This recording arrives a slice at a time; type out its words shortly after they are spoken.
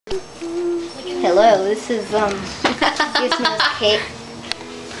Hello, this is Gizmo's cage.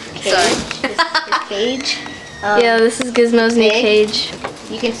 His cage. Yeah, this is Gizmo's new cage.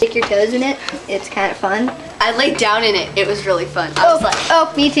 You can stick your toes in it. It's kind of fun. I laid down in it. It was really fun. I was like,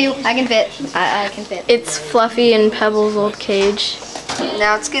 oh, me too. I can fit. I can fit. It's Fluffy and Pebbles' old cage.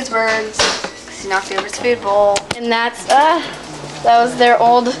 now it's Gizmo's because he knocked over his food bowl. And that was their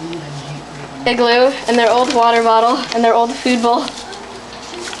old igloo and their old water bottle and their old food bowl.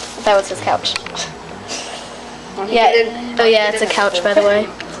 That was his couch. Yeah. Oh yeah, it's a couch, by the way.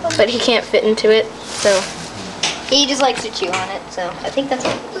 But he can't fit into it, so. He just likes to chew on it, so I think that's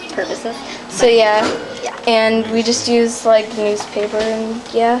what his purpose is. So yeah. And we just use like newspaper and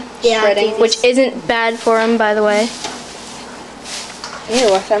shredding, which isn't bad for him, by the way.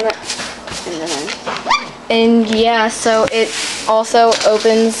 Ew, I found that. And yeah, so it also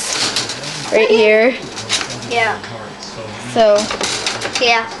opens right here. Yeah. So.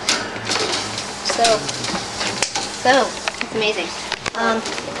 Yeah. So it's amazing.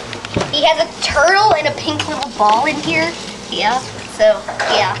 He has a turtle and a pink little ball in here. Yeah. So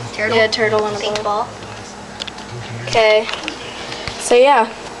yeah, turtle. Yeah, turtle and a pink ball. Okay. So yeah.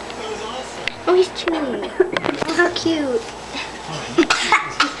 Oh, he's chewing. Oh, how cute.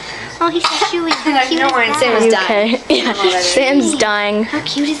 Oh, he's so chewy. How cute is that? Sam is dying. Okay. Yeah. Sam's dying. How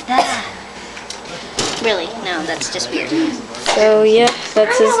cute is that? Really? No, that's just weird. So yeah,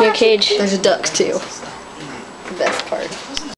 that's his new cage. There's a duck too. The best part.